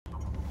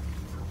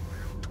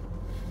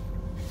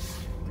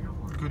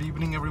Good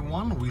evening,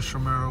 everyone. Luis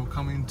Romero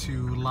coming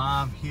to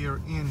live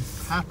here in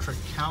Patrick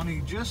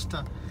County, just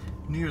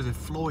near the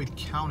Floyd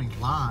County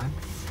line.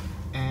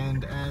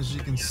 And as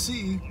you can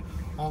see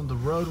on the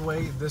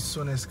roadway, this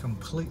one is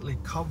completely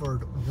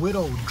covered.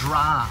 Widow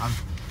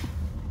Drive,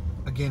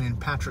 again in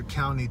Patrick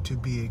County to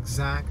be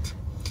exact.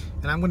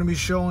 And I'm going to be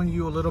showing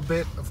you a little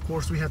bit. Of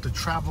course, we have to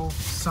travel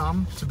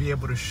some to be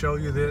able to show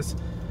you this.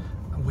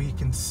 We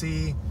can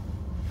see,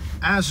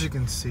 as you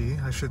can see,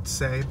 I should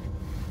say,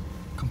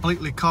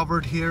 completely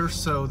covered here.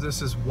 So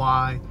this is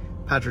why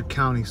Patrick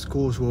County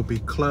schools will be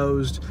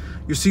closed.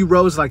 You see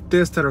roads like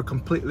this that are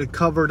completely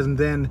covered, and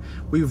then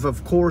we've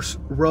of course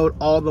rode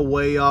all the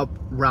way up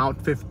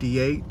Route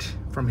 58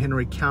 from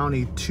Henry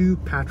County to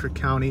Patrick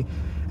County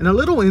and a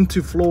little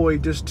into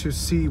Floyd just to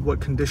see what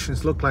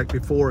conditions look like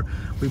before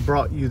we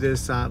brought you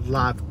this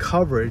live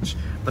coverage.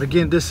 But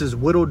again, this is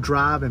Widow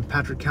Drive in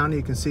Patrick County.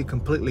 You can see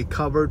completely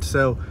covered.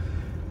 So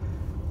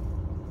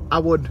I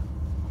would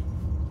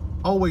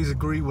always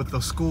agree with the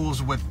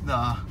schools with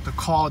the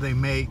call they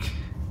make,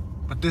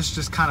 but this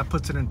just kind of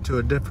puts it into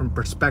a different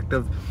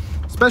perspective,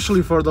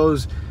 especially for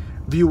those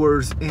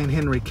viewers in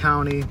Henry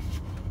County.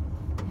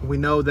 We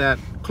know that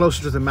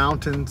closer to the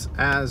mountains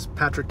as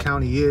Patrick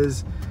County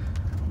is,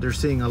 they're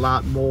seeing a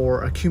lot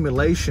more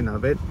accumulation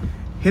of it.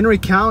 Henry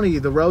County,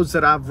 the roads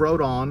that I've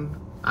rode on,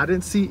 I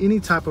didn't see any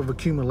type of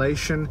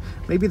accumulation.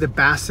 Maybe the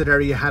Bassett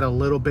area had a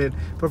little bit,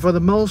 but for the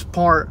most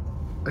part,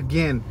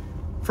 again,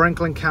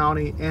 Franklin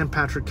County and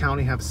Patrick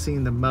County have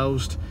seen the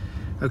most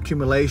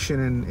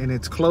accumulation, and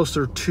it's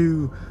closer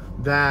to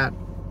that,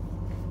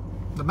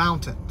 the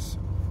mountains.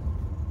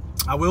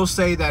 I will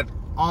say that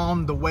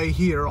on the way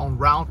here on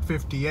Route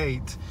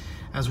 58,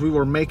 as we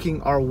were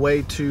making our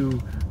way to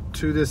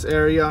this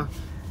area,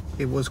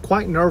 it was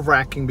quite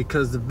nerve-wracking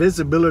because the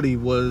visibility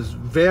was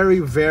very,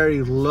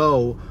 very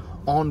low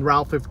on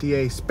Route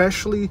 58,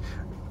 especially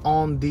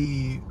on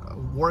the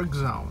work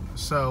zone,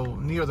 so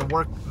near the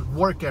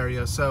work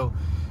area. So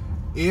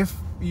if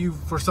you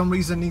for some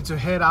reason need to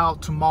head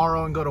out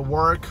tomorrow and go to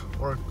work,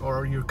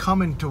 or you're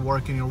coming to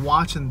work and you're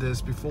watching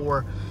this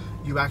before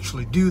you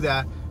actually do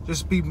that,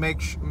 just be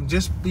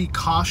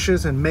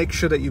cautious and make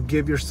sure that you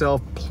give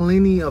yourself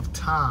plenty of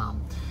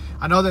time.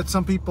 I know that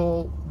some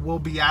people will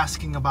be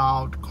asking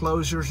about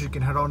closures. You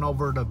can head on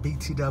over to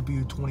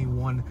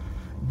btw21.com.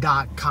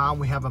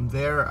 We have them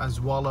there, as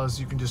well as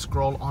you can just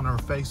scroll on our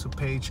Facebook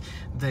page.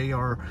 They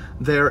are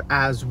there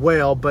as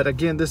well. But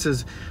again, this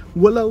is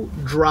Widow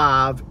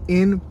Drive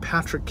in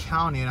Patrick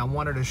County, and I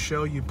wanted to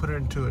show you, put it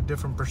into a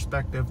different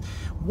perspective,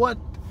 what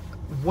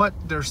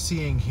they're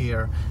seeing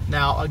here.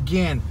 Now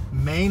again,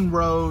 main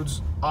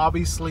roads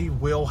obviously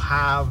will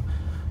have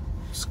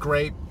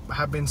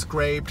been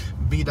scraped.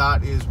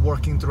 VDOT is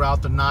working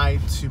throughout the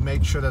night to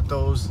make sure that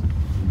those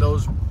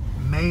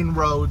main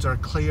roads are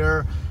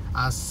clear.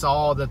 I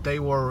saw that they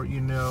were,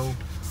 you know,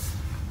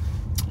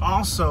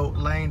 also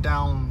laying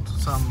down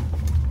some,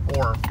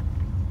 or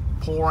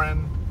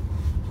pouring,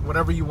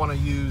 whatever you want to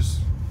use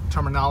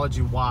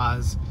terminology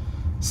wise,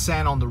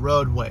 sand on the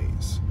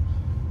roadways.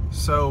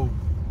 So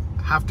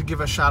have to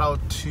give a shout out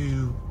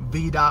to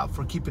VDOT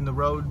for keeping the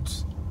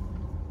roads,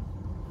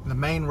 the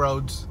main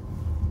roads,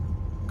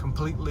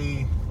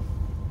 completely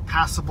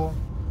passable.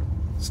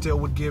 Still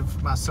would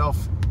give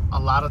myself a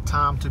lot of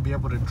time to be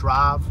able to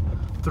drive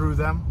through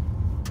them.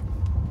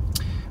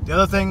 The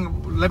other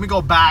thing, let me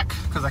go back,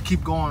 because I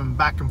keep going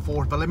back and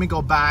forth, but let me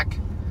go back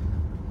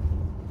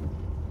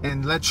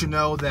and let you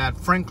know that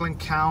Franklin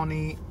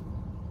County,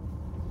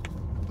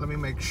 let me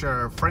make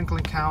sure,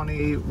 Franklin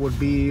County would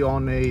be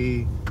on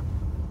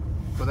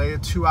were they a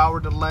 2-hour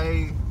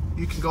delay?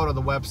 You can go to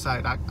the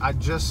website. I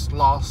just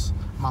lost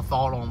my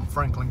thought on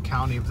Franklin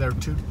County, if they're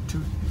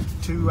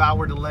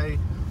two-hour delay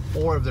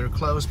or if they're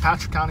closed.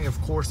 Patrick County, of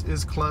course,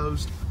 is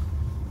closed.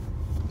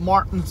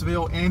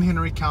 Martinsville and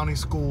Henry County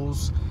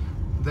schools,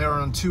 they're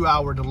on a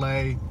 2-hour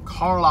delay.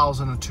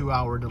 Carlisle's on a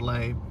 2-hour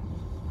delay.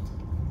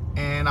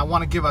 And I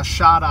want to give a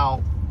shout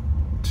out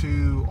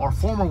to our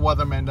former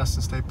weatherman,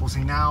 Dustin Staples.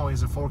 He now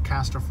is a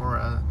forecaster for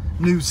a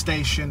news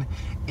station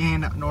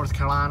in North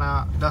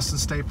Carolina. Dustin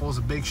Staples,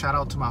 a big shout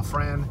out to my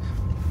friend.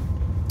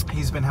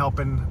 He's been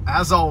helping,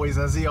 as always,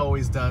 as he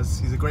always does.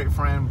 He's a great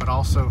friend, but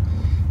also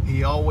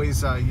he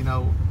always, you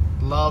know,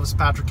 loves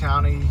Patrick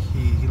County.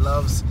 He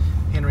loves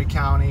Henry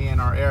County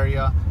and our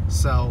area.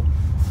 So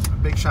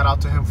big shout out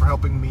to him for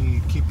helping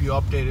me keep you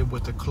updated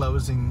with the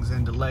closings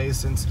and delays,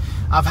 since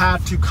I've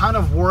had to kind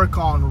of work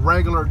on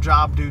regular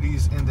job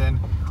duties and then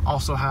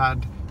also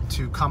had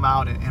to come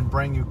out and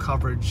bring you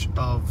coverage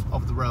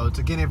of the roads.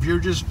 Again, if you're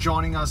just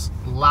joining us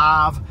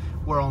live,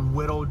 we're on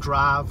Widow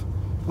Drive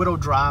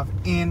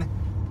in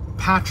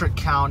Patrick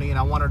County, and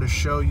I wanted to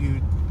show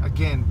you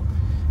again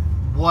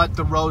what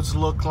the roads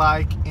look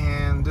like,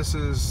 and this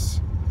is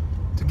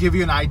to give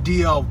you an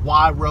idea of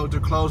why roads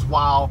are closed.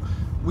 While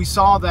we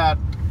saw that,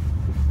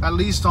 at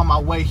least on my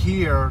way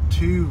here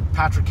to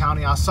Patrick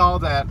County, I saw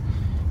that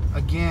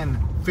again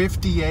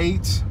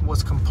 58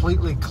 was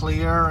completely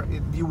clear.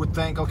 You would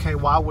think, okay,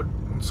 why would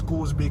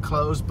schools be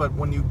closed. But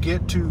when you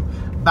get to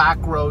back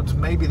roads,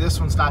 maybe this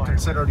one's not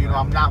considered, you know,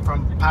 I'm not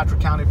from Patrick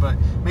County, but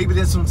maybe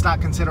this one's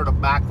not considered a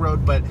back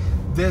road, but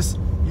this,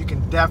 you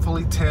can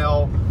definitely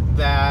tell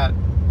that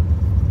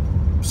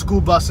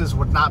school buses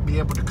would not be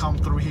able to come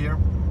through here.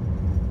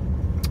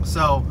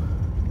 So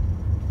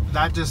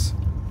that just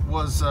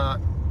was a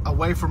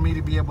way for me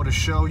to be able to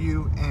show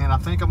you. And I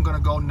think I'm going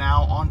to go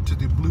now onto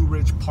the Blue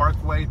Ridge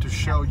Parkway to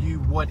show you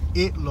what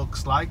it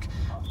looks like.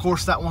 Of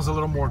course, that one's a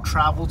little more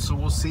traveled, so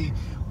we'll see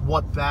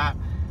what the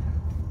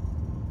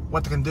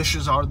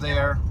conditions are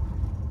there.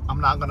 I'm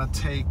not going to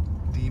take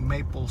the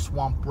Maple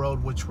Swamp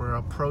Road, which we're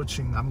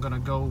approaching. I'm going to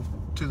go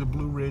to the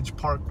Blue Ridge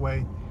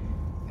Parkway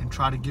and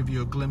try to give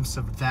you a glimpse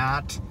of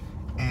that.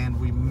 And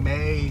we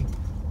may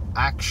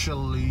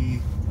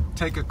actually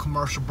take a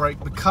commercial break,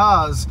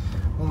 because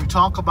when we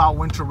talk about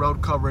winter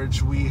road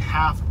coverage, we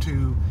have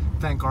to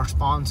thank our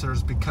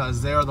sponsors,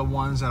 because they're the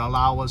ones that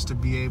allow us to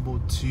be able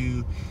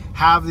to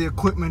have the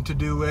equipment to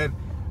do it,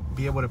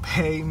 be able to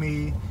pay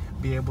me,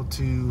 be able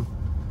to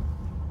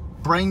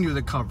bring you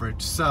the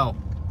coverage. So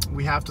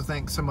we have to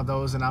thank some of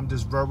those, and I'm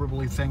just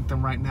verbally thank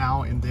them right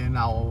now, and then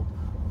I'll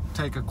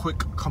take a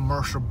quick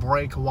commercial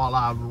break while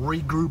I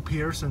regroup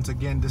here, since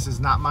again, this is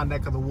not my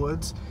neck of the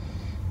woods.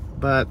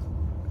 But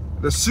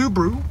the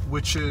Subaru,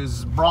 which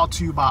is brought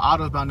to you by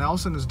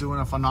Meadows of Dan, is doing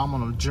a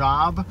phenomenal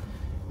job.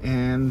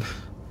 And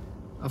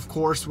of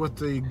course, with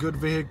the good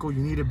vehicle,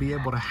 you need to be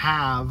able to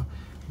have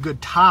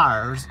good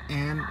tires.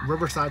 And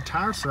Riverside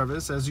Tire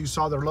Service, as you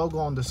saw their logo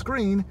on the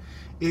screen,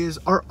 is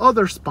our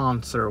other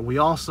sponsor. We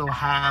also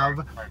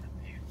have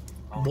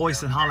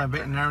Boyce and Holland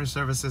Veterinary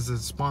Services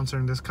is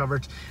sponsoring this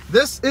coverage.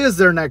 This is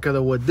their neck of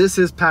the wood. This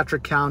is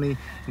Patrick County.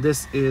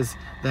 This is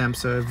them.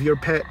 So if your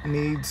pet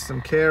needs some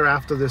care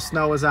after the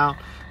snow is out,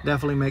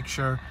 definitely make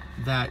sure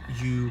that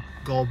you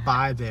go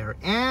by there.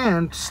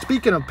 And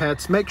speaking of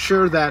pets, make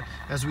sure that,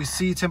 as we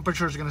see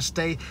temperatures are going to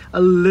stay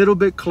a little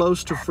bit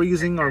close to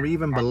freezing or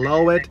even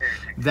below it,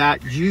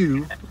 that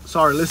you,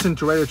 listen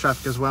to radio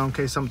traffic as well in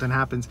case something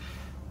happens,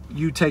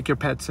 you take your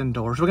pets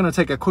indoors. We're going to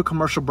take a quick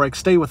commercial break.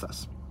 Stay with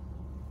us.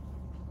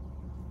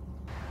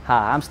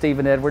 Hi, I'm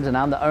Stephen Edwards, and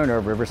I'm the owner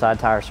of Riverside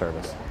Tire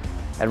Service.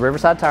 At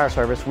Riverside Tire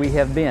Service, we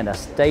have been a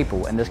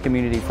staple in this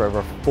community for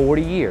over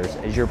 40 years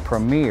as your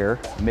premier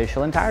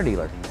Michelin tire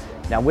dealer.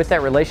 Now, with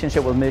that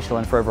relationship with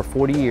Michelin for over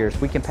 40 years,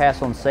 we can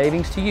pass on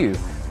savings to you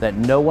that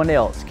no one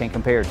else can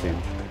compare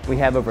to. We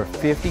have over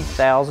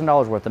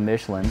 $50,000 worth of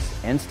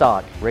Michelins in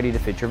stock, ready to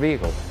fit your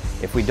vehicle.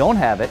 If we don't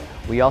have it,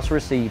 we also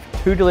receive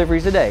 2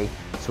 deliveries a day,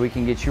 so we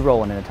can get you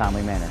rolling in a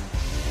timely manner.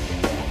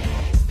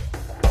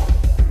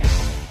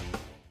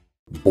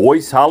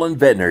 Boyce Holland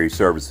Veterinary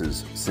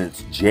Services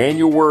since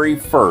January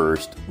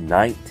 1st,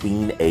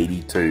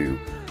 1982,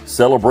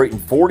 celebrating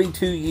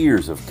 42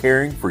 years of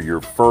caring for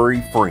your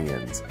furry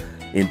friends.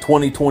 In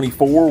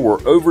 2024,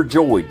 we're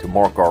overjoyed to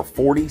mark our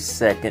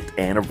 42nd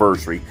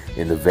anniversary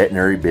in the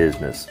veterinary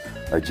business,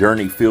 a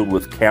journey filled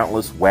with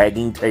countless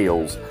wagging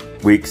tails.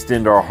 We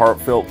extend our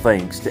heartfelt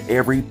thanks to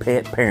every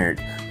pet parent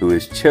who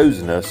has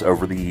chosen us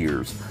over the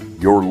years.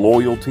 Your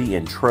loyalty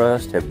and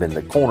trust have been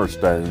the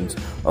cornerstones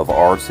of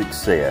our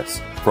success.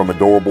 From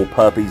adorable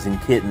puppies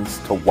and kittens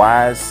to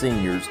wise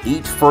seniors,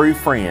 each furry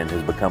friend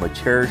has become a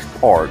cherished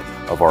part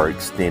of our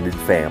extended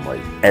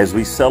family. As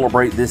we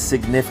celebrate this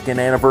significant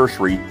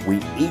anniversary,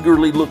 we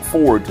eagerly look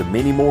forward to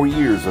many more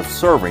years of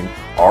serving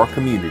our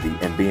community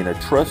and being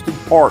a trusted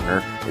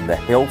partner in the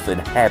health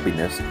and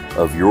happiness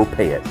of your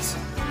pets.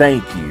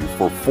 Thank you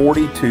for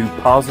 42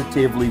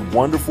 positively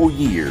wonderful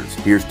years.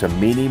 Here's to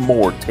many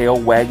more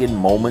tail-wagging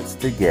moments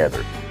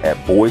together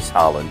at Boyce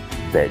Holland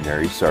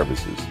Veterinary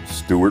Services,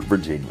 Stewart,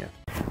 Virginia.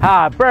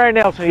 Hi, Barry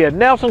Nelson here,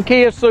 Nelson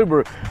Kia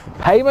Subaru,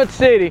 Payment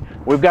City.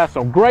 We've got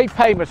some great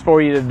payments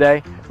for you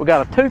today. We've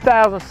got a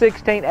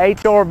 2016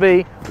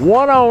 HRV,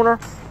 one owner,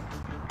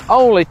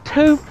 only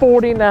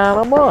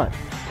 $249 a month.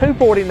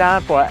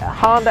 $249 for a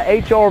Honda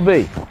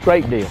HRV,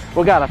 great deal.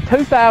 We got a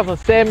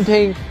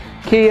 2017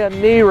 Kia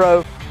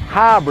Niro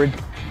Hybrid.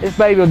 This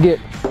baby will get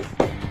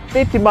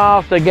 50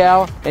 miles to the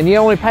gallon, and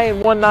you're only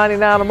paying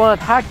 $199 a month.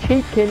 How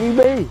cheap can you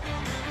be?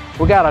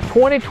 We got a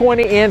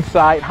 2020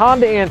 Insight,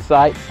 Honda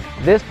Insight.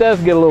 This does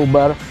get a little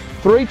better.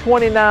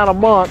 $329 a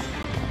month.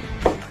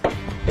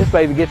 This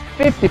baby gets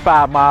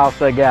 55 miles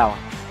to the gallon.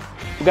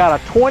 We got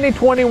a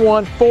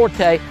 2021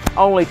 Forte,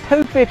 only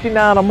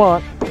 $259 a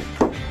month.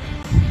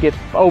 Gets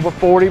over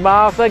 40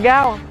 miles to the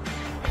gallon.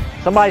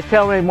 Somebody's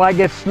telling me when I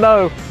get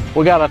snow,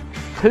 we got a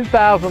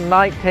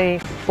 2019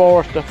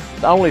 Forester,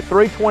 only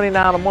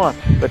 $329 a month.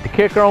 But the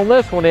kicker on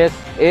this one is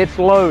it's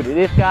loaded.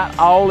 It's got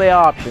all the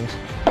options.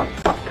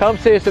 Come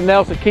see us at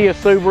Nelson Kia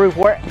Subaru,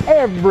 where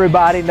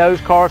everybody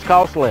knows cars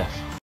cost less.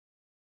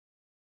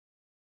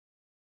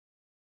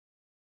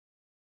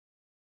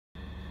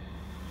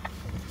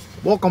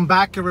 Welcome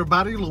back,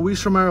 everybody.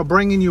 Luis Romero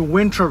bringing you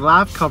winter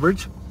live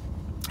coverage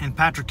in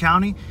Patrick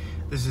County.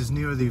 This is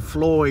near the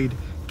Floyd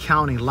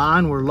County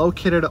line. We're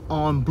located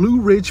on Blue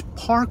Ridge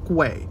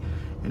Parkway.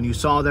 And you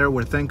saw there,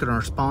 we're thanking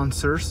our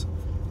sponsors,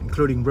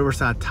 including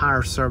Riverside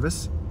Tire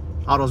Service,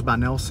 Autos by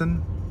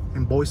Nelson,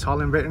 and Boyce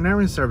Holland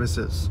Veterinarian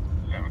Services.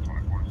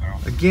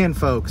 Again,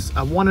 folks,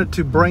 I wanted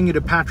to bring you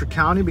to Patrick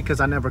County because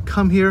I never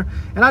come here,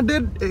 and I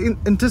did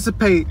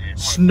anticipate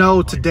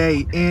snow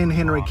today in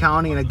Henry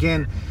County, and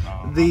again,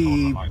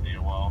 the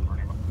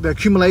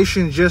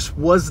accumulation just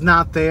was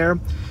not there.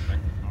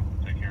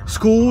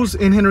 Schools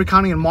in Henry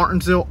County and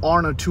Martinsville are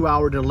on a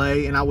 2-hour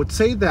delay, and I would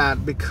say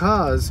that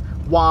because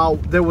while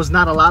there was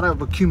not a lot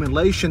of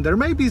accumulation, there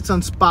may be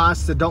some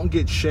spots that don't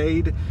get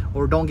shade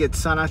or don't get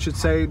sun, I should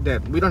say,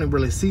 that we don't even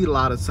really see a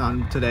lot of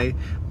sun today,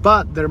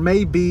 but there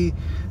may be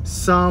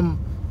some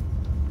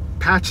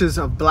patches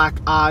of black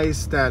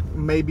ice that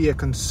may be a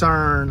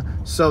concern.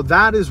 So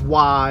that is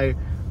why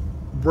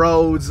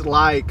roads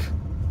like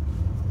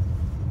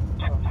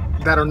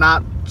that are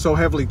not so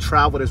heavily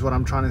traveled, is what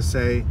I'm trying to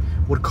say,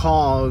 would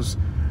cause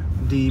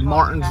the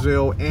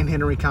Martinsville and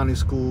Henry County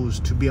schools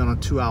to be on a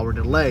 2-hour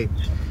delay.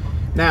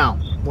 Now,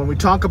 when we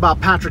talk about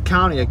Patrick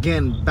County,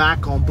 again,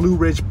 back on Blue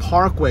Ridge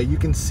Parkway, you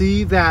can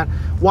see that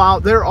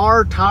while there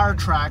are tire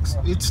tracks,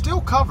 it's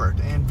still covered.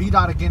 And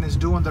VDOT, again, is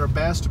doing their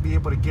best to be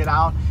able to get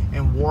out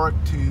and work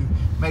to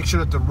make sure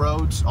that the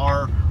roads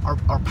are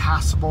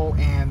passable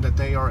and that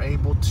they are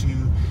able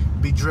to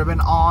be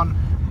driven on.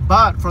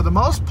 But for the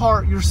most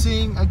part, you're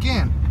seeing,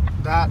 again,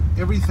 that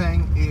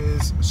everything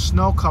is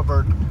snow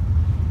covered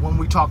when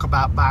we talk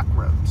about back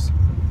roads.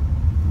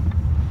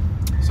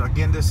 So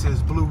again, this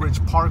is Blue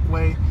Ridge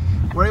Parkway.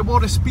 We're able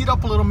to speed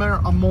up a little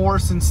more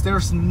since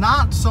there's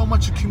not so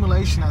much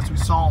accumulation as we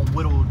saw on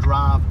Whittle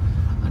Drive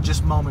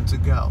just moments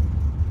ago.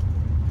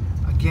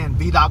 Again,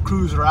 VDOT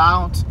crews are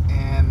out,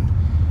 and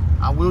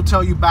I will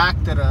tell you back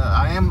that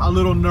I am a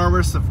little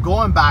nervous of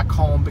going back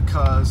home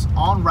because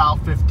on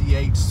Route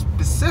 58,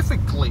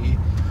 specifically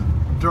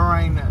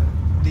during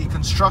the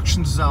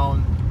construction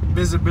zone,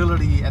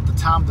 visibility at the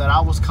time that I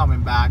was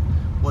coming back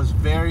was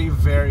very,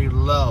 very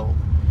low.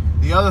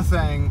 The other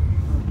thing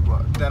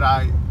that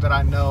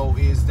I know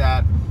is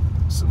that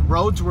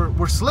roads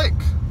were slick,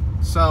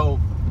 so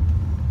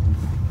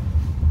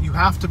you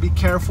have to be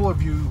careful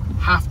if you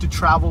have to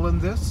travel in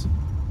this.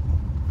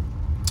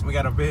 We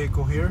got a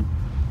vehicle here,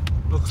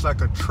 looks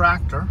like a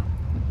tractor.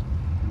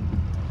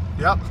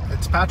 Yep,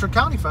 it's Patrick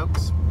County,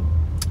 folks.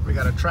 We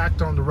got a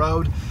tractor on the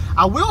road.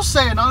 I will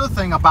say another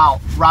thing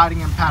about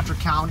riding in Patrick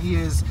County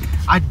is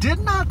I did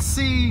not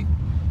see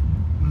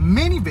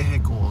many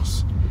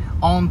vehicles.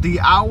 On the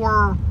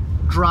hour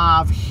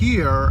drive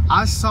here,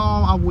 I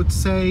saw, I would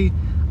say,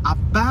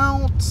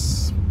 about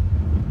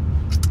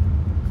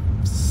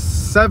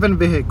 7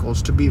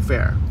 vehicles, to be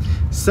fair.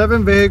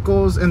 7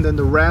 vehicles, and then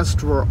the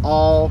rest were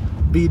all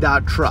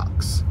VDOT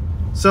trucks.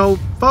 So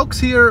folks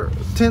here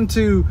tend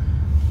to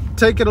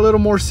take it a little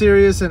more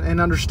serious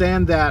and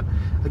understand that,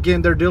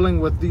 again, they're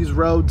dealing with these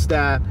roads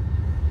that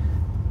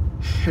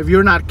if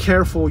you're not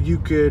careful, you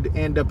could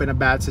end up in a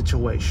bad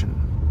situation.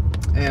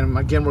 And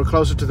again, we're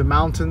closer to the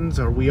mountains,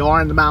 or we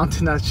are in the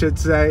mountain, I should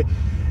say.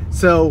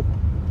 So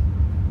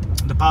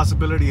the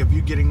possibility of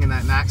you getting in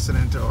an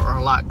accident are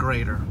a lot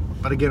greater.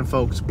 But again,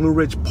 folks, Blue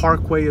Ridge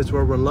Parkway is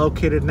where we're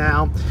located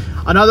now.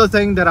 Another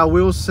thing that I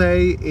will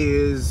say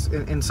is,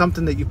 and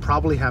something that you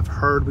probably have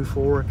heard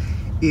before,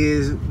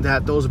 is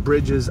that those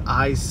bridges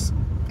ice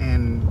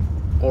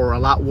or a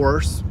lot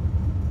worse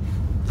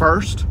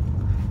first.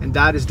 And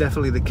that is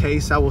definitely the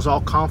case. I was all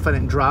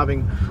confident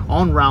driving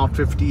on Route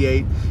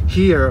 58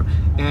 here,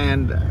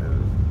 and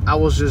I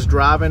was just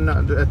driving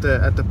at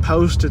the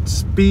posted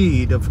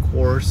speed, of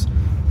course,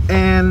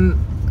 and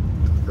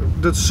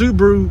the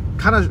Subaru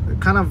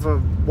kind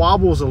of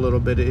wobbles a little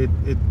bit.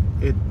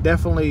 It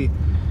definitely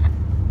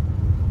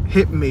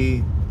hit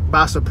me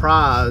by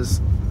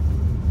surprise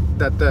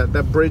that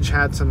the bridge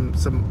had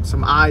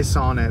some ice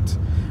on it.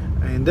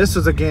 And this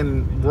is,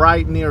 again,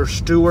 right near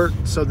Stewart,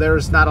 so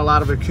there's not a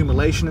lot of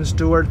accumulation in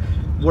Stewart.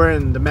 We're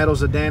in the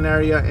Meadows of Dan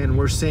area, and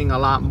we're seeing a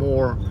lot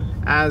more,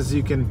 as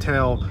you can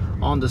tell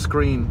on the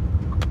screen,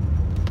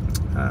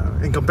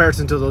 in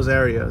comparison to those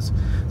areas.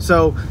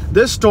 So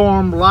this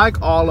storm,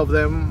 like all of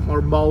them,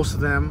 or most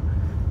of them,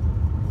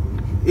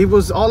 it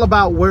was all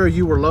about where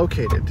you were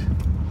located.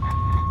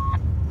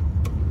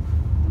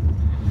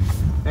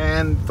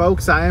 And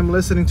folks, I am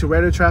listening to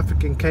radio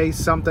traffic in case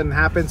something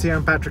happens here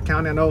in Patrick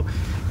County. I know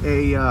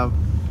a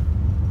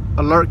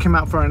alert came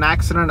out for an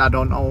accident. I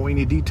don't know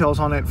any details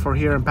on it for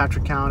here in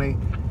Patrick County,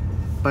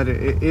 but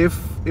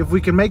if we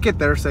can make it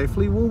there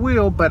safely, we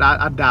will, but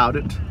I doubt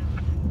it.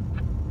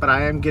 But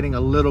I am getting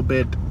a little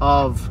bit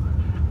of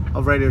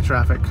radio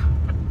traffic.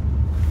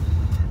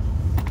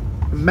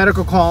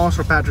 Medical calls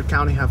for Patrick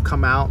County have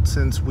come out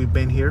since we've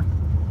been here.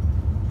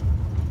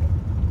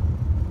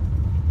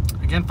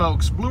 Again,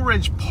 folks, Blue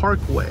Ridge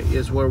Parkway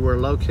is where we're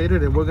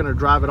located, and we're going to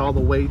drive it all the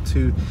way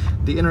to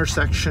the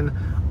intersection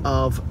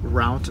of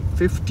Route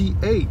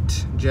 58,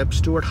 Jeb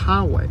Stuart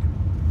Highway.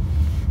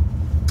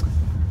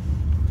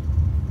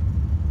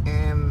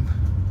 And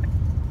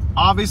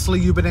obviously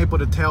you've been able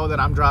to tell that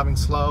I'm driving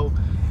slow.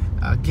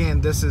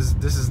 Again, this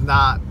is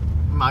not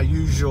my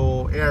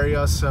usual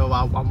area, so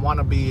I want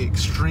to be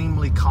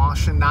extremely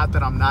cautious. Not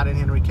that I'm not in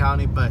Henry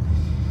County, but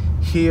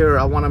here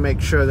I want to make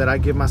sure that I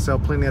give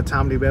myself plenty of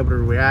time to be able to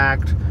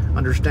react,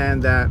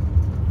 understand that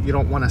you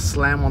don't want to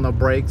slam on the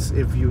brakes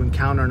if you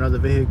encounter another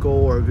vehicle,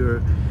 or if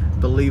you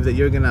believe that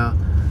you're gonna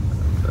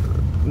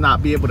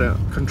not be able to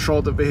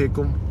control the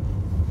vehicle.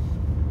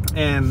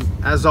 And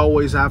as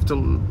always, I have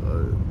to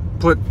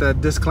put the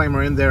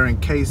disclaimer in there in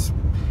case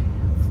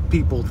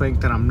people think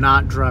that I'm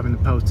not driving the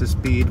posted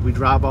speed. We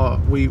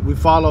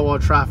follow our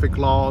traffic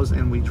laws,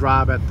 and we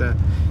drive at the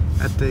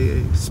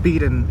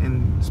speed,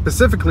 and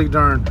specifically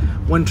during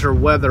winter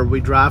weather we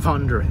drive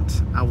under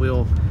it. I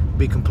will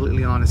be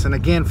completely honest. And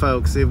again,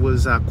 folks, it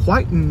was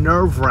quite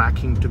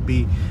nerve-wracking to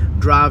be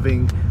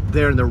driving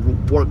there in the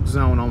work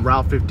zone on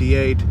Route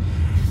 58.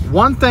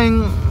 One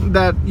thing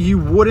that you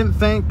wouldn't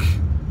think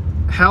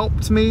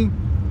helped me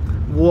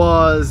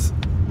was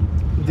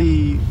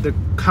the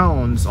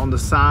cones on the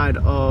side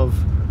of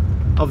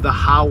the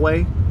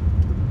highway.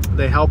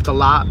 They helped a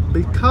lot,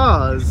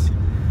 because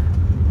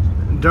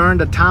during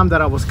the time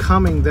that I was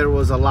coming, there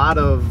was a lot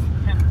of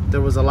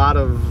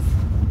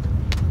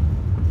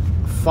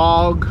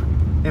fog,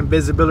 and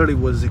visibility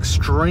was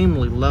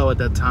extremely low at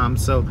that time.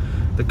 So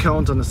the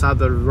cones on the side of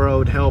the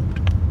road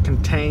helped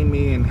contain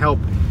me and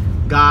helped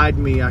guide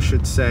me, I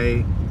should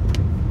say.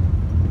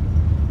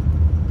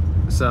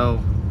 So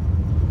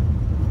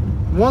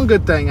one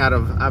good thing out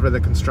of the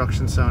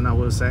construction zone, I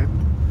will say.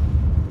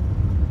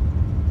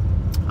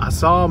 I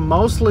saw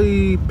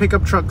mostly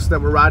pickup trucks that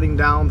were riding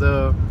down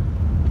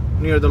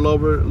near the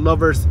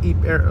Lover's Leap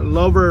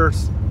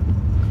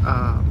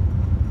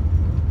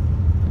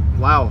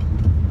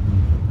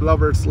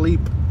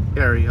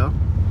area.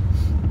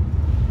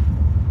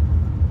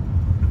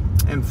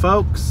 And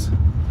folks,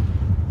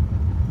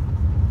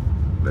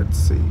 let's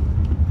see.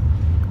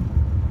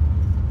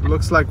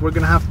 Looks like we're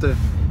gonna have to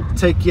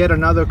take yet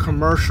another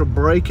commercial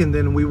break, and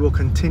then we will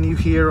continue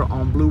here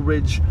on Blue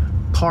Ridge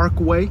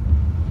Parkway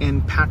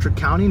in Patrick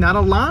County. Not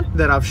a lot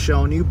that I've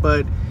shown you,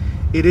 but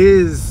it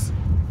is,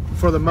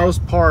 for the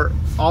most part,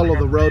 all of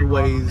the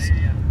roadways,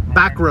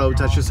 back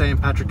roads I should say, in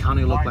Patrick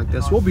County look like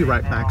this. We'll be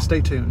right back.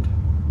 Stay tuned.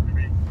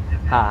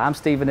 Hi, I'm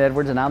Stephen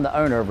Edwards, and I'm the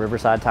owner of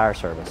Riverside Tire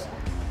Service.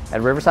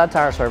 At Riverside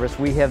Tire Service,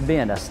 we have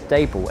been a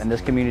staple in this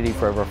community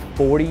for over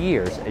 40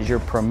 years as your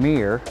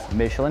premier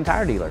Michelin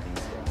tire dealer.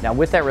 Now,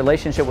 with that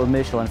relationship with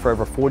Michelin for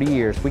over 40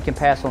 years, we can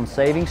pass on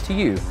savings to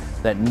you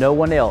that no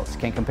one else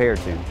can compare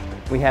to.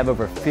 We have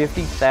over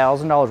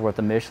 $50,000 worth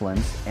of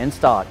Michelins in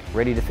stock,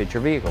 ready to fit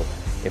your vehicle.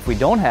 If we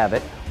don't have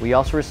it, we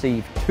also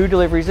receive 2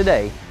 deliveries a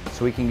day,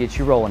 so we can get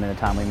you rolling in a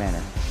timely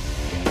manner.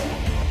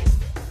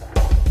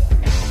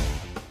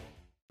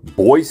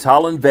 Boyce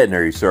Holland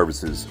Veterinary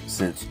Services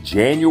since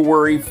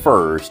January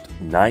 1st,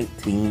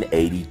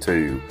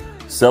 1982.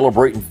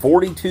 Celebrating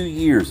 42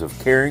 years of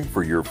caring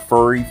for your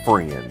furry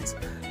friends.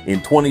 In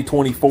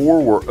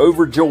 2024, we're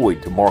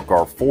overjoyed to mark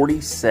our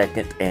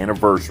 42nd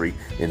anniversary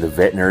in the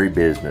veterinary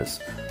business.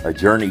 A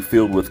journey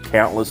filled with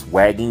countless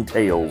wagging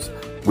tails.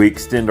 We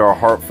extend our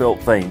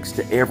heartfelt thanks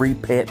to every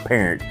pet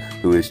parent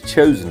who has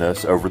chosen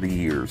us over the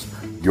years.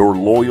 Your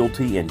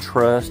loyalty and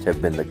trust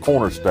have been the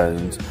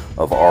cornerstones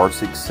of our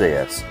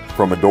success.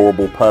 From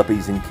adorable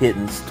puppies and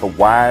kittens to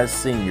wise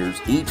seniors,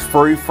 each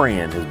furry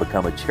friend has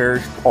become a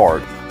cherished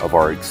part of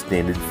our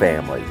extended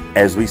family.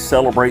 As we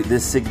celebrate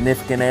this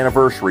significant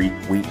anniversary,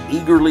 we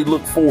eagerly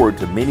look forward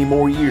to many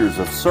more years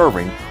of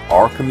serving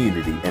our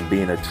community and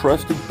being a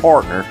trusted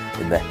partner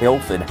in the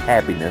health and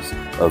happiness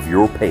of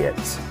your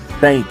pets.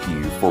 Thank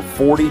you for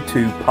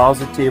 42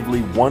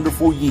 positively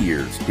wonderful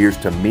years. Here's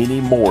to many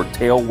more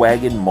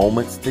tail-wagging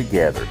moments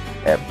together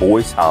at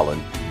Boyce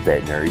Holland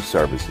Veterinary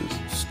Services,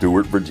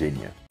 Stewart,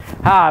 Virginia.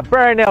 Hi,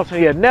 Barry Nelson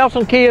here,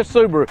 Nelson Kia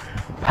Subaru,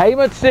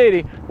 Payment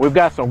City. We've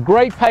got some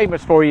great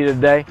payments for you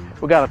today.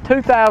 We've got a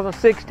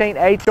 2016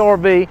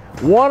 HRV,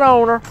 one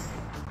owner,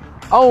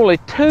 only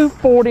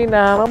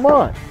 $249 a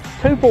month.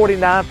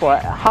 $249 for a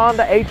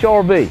Honda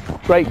HRV,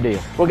 great deal.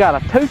 We've got a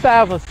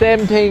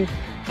 2017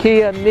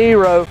 Kia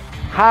Niro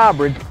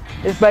Hybrid.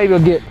 This baby will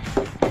get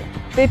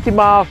 50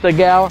 miles to the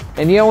gallon,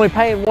 and you're only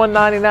paying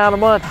 $199 a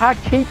month. How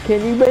cheap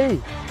can you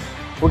be?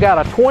 We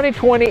got a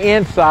 2020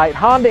 Insight,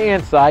 Honda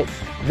Insight.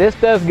 This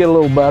does get a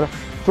little better.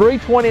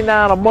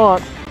 $329 a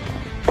month.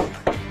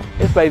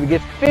 This baby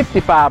gets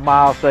 55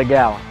 miles to the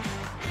gallon.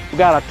 We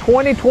got a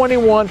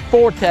 2021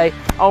 Forte,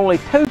 only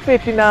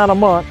 $259 a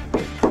month.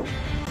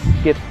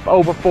 Gets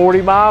over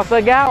 40 miles to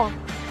the gallon.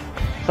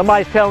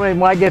 Somebody's telling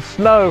me when I get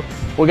snow,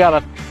 we got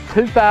a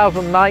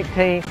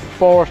 2019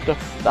 Forester,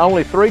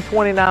 only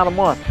 $329 a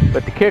month.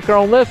 But the kicker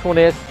on this one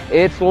is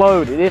it's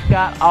loaded. It's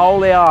got all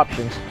the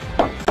options.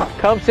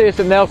 Come see us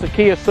at Nelson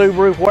Kia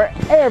Subaru, where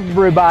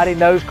everybody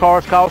knows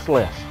cars cost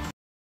less.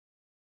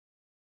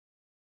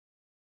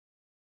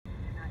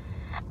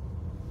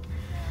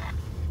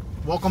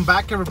 Welcome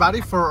back,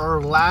 everybody, for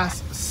our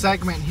last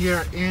segment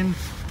here in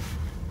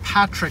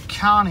Patrick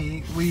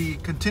County. We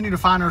continue to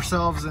find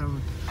ourselves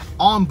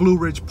on Blue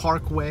Ridge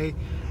Parkway,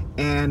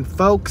 and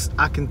folks,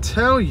 I can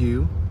tell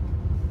you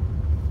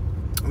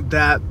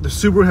that the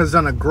Subaru has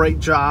done a great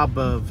job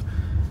of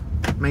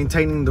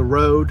maintaining the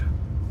road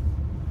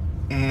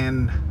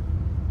and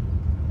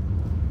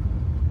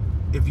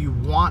if you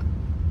want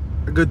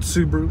a good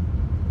Subaru,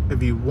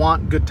 if you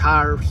want good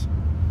tires,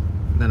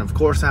 then of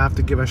course I have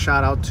to give a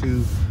shout out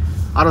to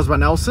Autos by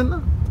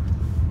Nelson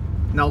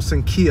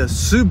Kia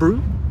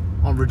Subaru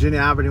on Virginia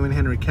Avenue in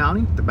Henry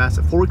County, the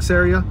Bassett Forks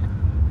area.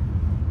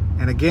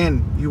 And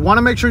again, you want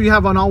to make sure you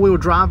have an all-wheel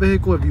drive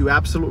vehicle if you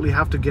absolutely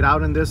have to get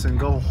out in this and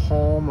go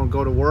home or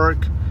go to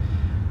work.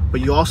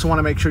 But you also want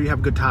to make sure you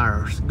have good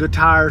tires. Good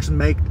tires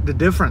make the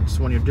difference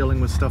when you're dealing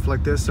with stuff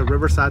like this. So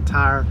Riverside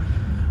Tire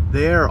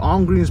there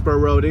on Greensboro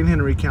Road in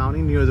Henry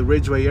County near the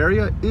Ridgeway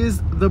area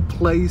is the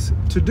place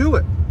to do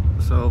it.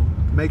 So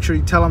make sure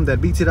you tell them that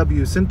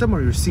BTW sent them,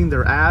 or you've seen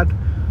their ad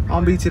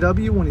on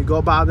BTW when you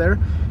go by there.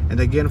 And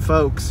again,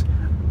 folks,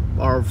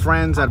 our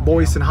friends at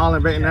Boyce and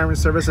Holland Veterinary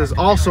Services,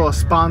 also a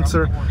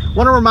sponsor.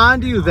 Want to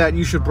remind you that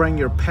you should bring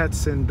your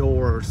pets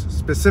indoors,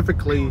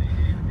 specifically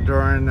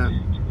during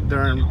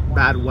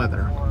bad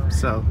weather.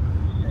 So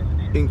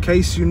in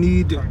case you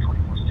need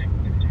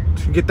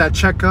to get that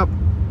checkup,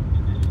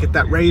 get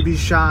that rabies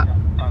shot,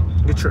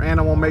 get your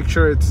animal, make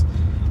sure it's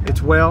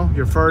well,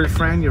 your furry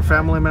friend, your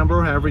family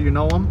member, however you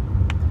know them,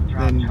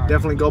 then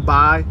definitely go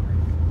by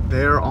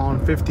there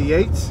on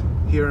 58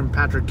 here in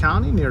Patrick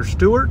County near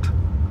Stewart.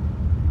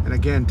 And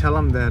again, tell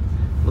them that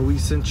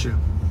Louise sent you.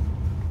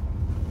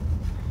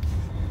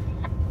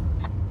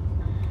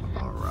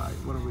 All right,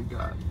 what do we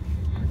got?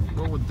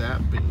 What would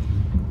that be?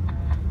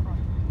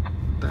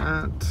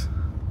 That.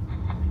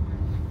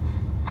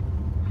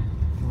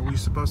 Were we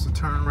supposed to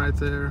turn right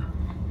there?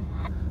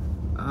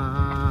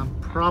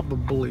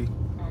 Probably.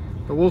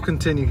 But we'll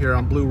continue here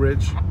on Blue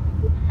Ridge.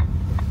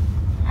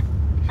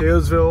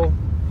 Hillsville,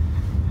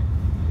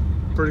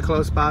 pretty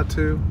close by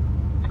too.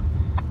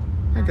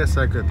 I guess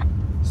I could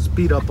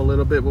speed up a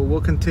little bit, but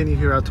we'll continue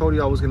here. I told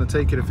you I was going to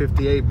take you to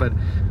 58, but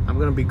I'm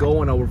going to be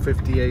going over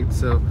 58,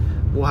 so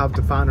we'll have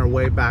to find our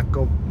way back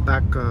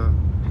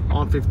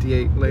on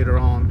 58 later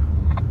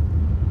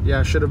on. Yeah,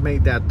 I should have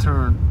made that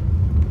turn,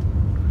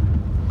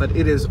 but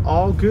it is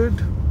all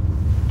good.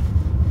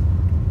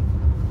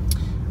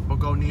 We'll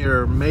go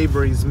near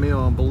Mabry Mill,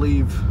 I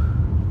believe,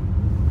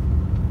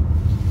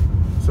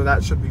 so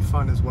that should be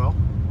fun as well.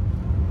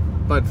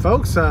 But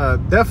folks,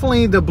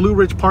 definitely the Blue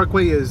Ridge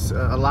Parkway is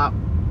a lot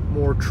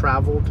more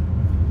traveled,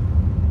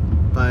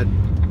 but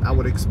I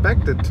would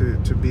expect it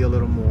to be a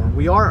little more.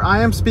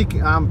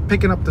 I'm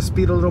picking up the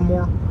speed a little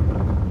more,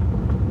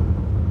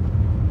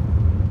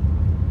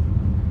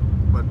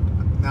 but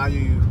now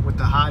with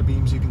the high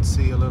beams you can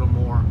see a little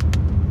more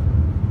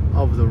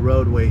of the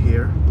roadway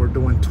here. We're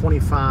doing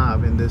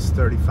 25 in this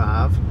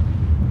 35,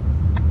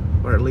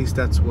 or at least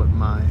that's what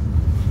my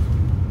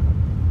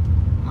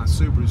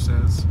Subaru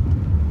says.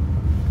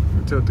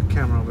 I'll tilt the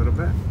camera a little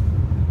bit.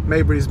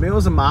 Mabry Mill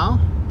is a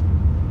mile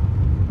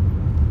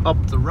up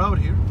the road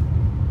here.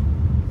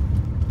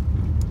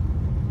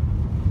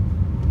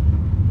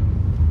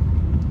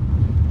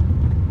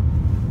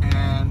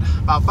 And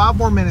about 5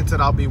 more minutes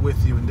and I'll be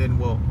with you, and then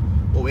we'll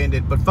end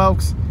it. But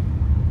folks,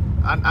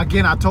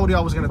 again, I told you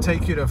I was going to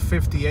take you to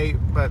 58,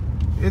 but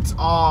it's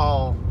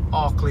all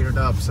cleared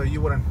up, so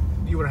you wouldn't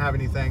have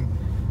anything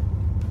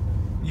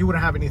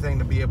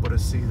to be able to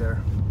see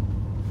there.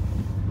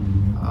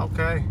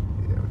 Okay,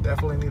 yeah, we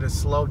definitely need to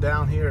slow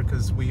down here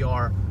because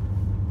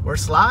we're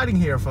sliding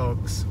here,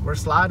 folks. We're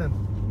sliding,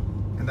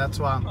 and that's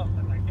why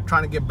I'm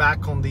trying to get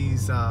back on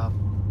these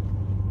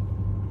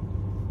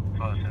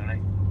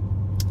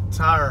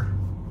tire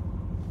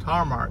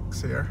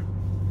marks here.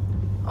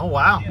 Oh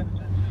wow,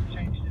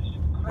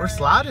 we're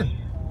sliding.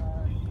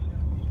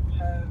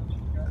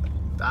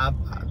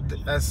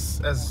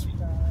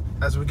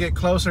 As we get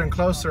closer and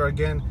closer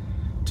again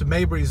to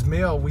Mabry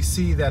Mill, we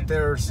see that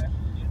there's,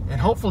 and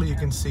hopefully you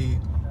can see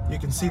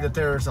that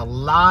there's a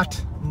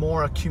lot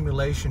more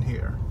accumulation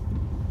here.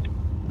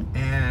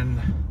 And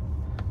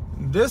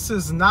this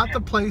is not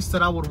the place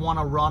that I would want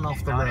to run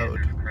off the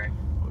road,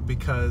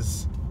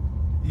 because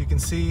you can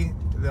see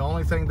the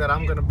only thing that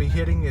I'm going to be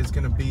hitting is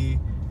going to be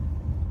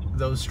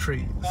those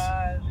trees.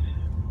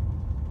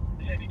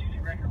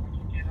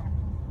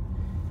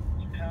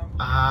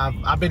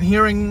 I've been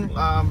hearing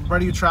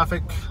radio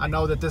traffic. I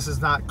know that this is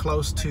not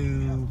close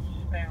to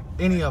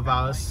any of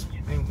us,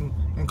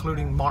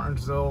 including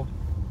Martinsville,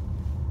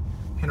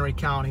 Henry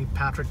County,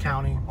 Patrick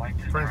County,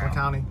 Franklin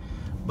County,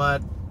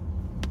 but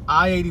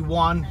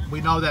I-81,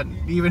 we know that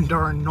even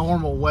during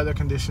normal weather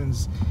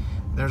conditions,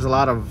 there's a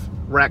lot of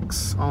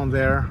wrecks on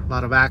there, a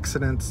lot of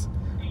accidents.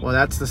 Well,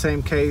 that's the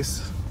same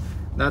case.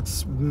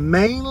 That's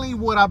mainly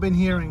what I've been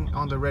hearing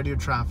on the radio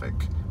traffic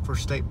for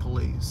state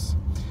police.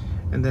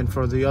 And then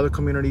for the other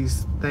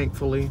communities,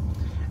 thankfully,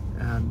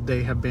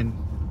 they have been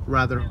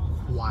rather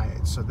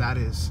quiet. So that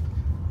is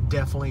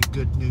definitely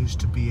good news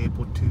to be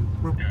able to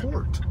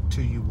report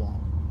to you all.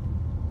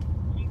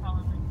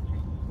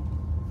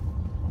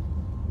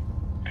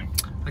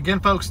 Again,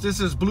 folks, this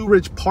is Blue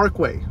Ridge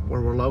Parkway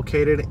where we're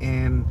located,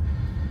 and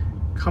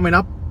coming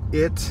up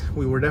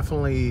we were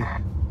definitely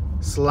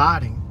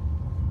sliding.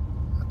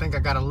 I think I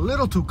got a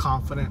little too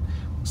confident,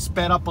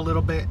 sped up a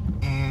little bit,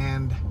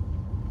 and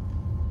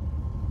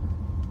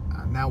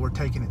now we're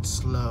taking it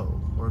slow.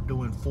 we're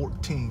doing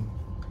 14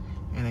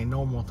 and a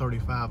normal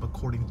 35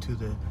 according to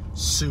the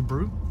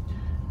Subaru.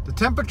 The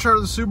temperature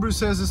of the Subaru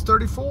says it's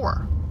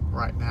 34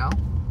 right now.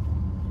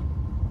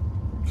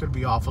 Could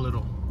be off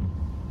a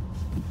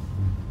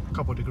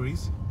couple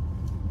degrees.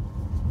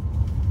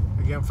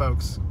 Again,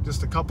 folks,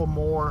 just a couple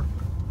more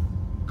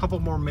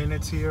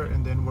minutes here,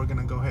 and then we're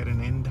gonna go ahead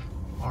and end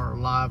our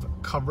live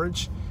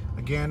coverage.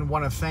 Again,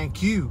 want to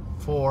thank you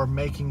for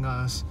making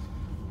us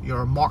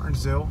your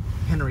Martinsville,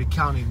 Henry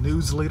County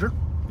news leader.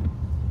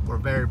 We're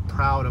very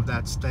proud of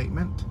that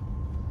statement.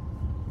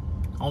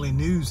 Only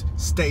news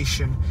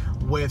station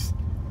with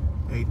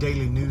a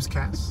daily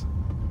newscast.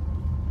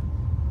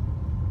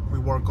 We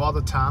work all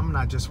the time,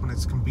 not just when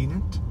it's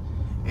convenient.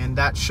 And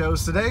that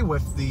shows today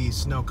with the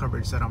snow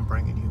coverage that I'm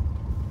bringing you.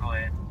 Go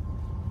ahead.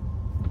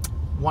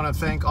 Want to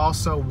thank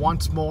also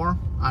once more,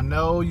 I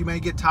know you may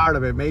get tired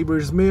of it,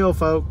 Mabry Mill,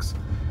 folks,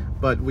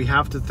 but we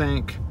have to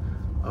thank,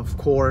 of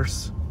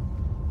course,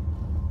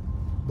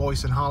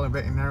 Boyce and Holland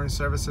Veterinary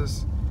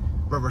Services,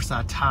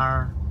 Riverside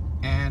Tire,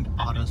 and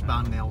Autos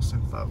by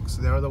Nelson, folks.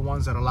 They're the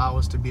ones that allow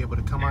us to be able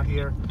to come out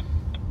here.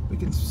 We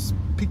can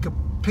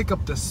pick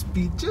up the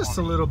speed just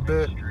a little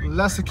bit,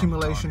 less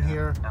accumulation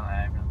here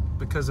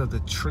because of the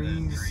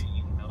trees,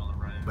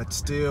 but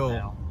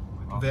still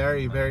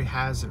very, very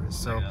hazardous.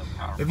 So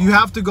if you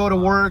have to go to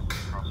work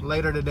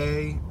later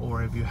today,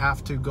 or if you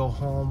have to go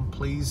home,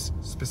 please,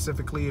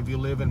 specifically if you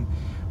live in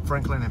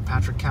Franklin and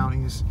Patrick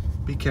counties,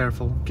 be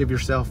careful, give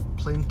yourself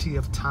plenty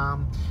of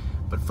time.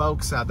 But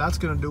folks, that's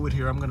gonna do it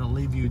here. I'm gonna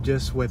leave you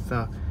just with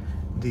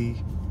the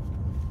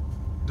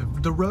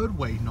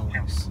roadway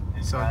noise.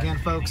 So again,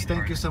 folks,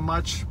 thank you so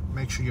much.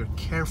 Make sure you're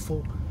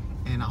careful,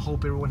 and I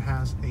hope everyone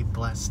has a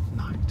blessed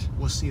night.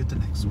 We'll see you at the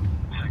next one.